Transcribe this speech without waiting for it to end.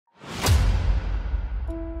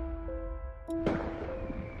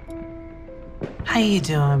How you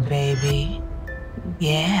doing, baby?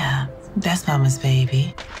 Yeah, that's Mama's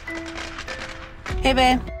baby. Hey,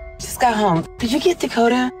 babe. Just got home. Did you get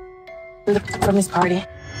Dakota from his party?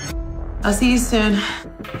 I'll see you soon.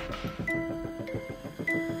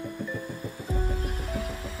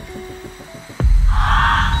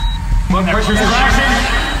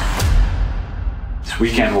 This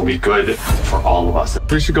weekend will be good for all of us.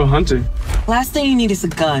 We should go hunting. Last thing you need is a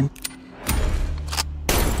gun.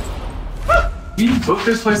 You booked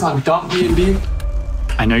this place on B&B?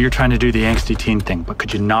 I know you're trying to do the angsty teen thing, but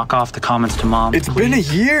could you knock off the comments to Mom? It's been a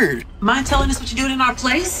year. Mind telling us what you're doing in our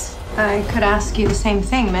place? I could ask you the same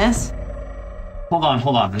thing, miss. Hold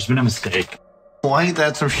on. There's been a mistake. Well, ain't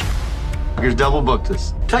that some shit? Here's double booked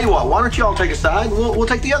us. Tell you what, why don't you all take a side? We'll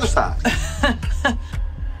take the other side.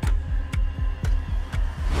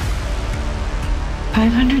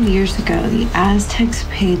 500 years ago, the Aztecs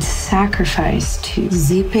paid sacrifice to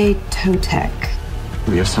Zipe Totec.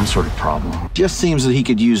 We have some sort of problem. Just seems that he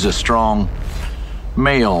could use a strong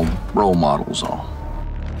male role model is all.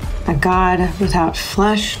 A god without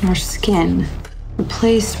flesh nor skin,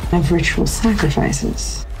 replaced of ritual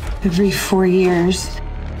sacrifices. Every 4 years,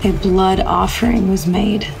 a blood offering was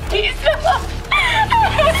made.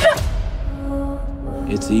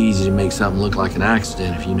 It's easy to make something look like an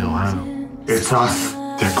accident if you know how. It's us.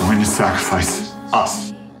 They're going to sacrifice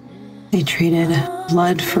us. They traded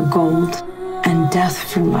blood for gold and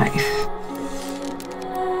death for life.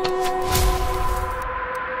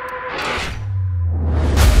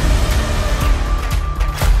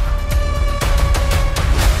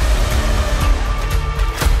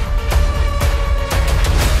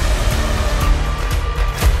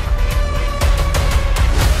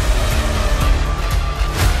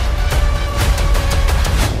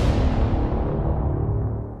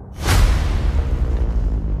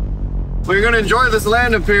 We're gonna enjoy this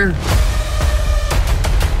land up here.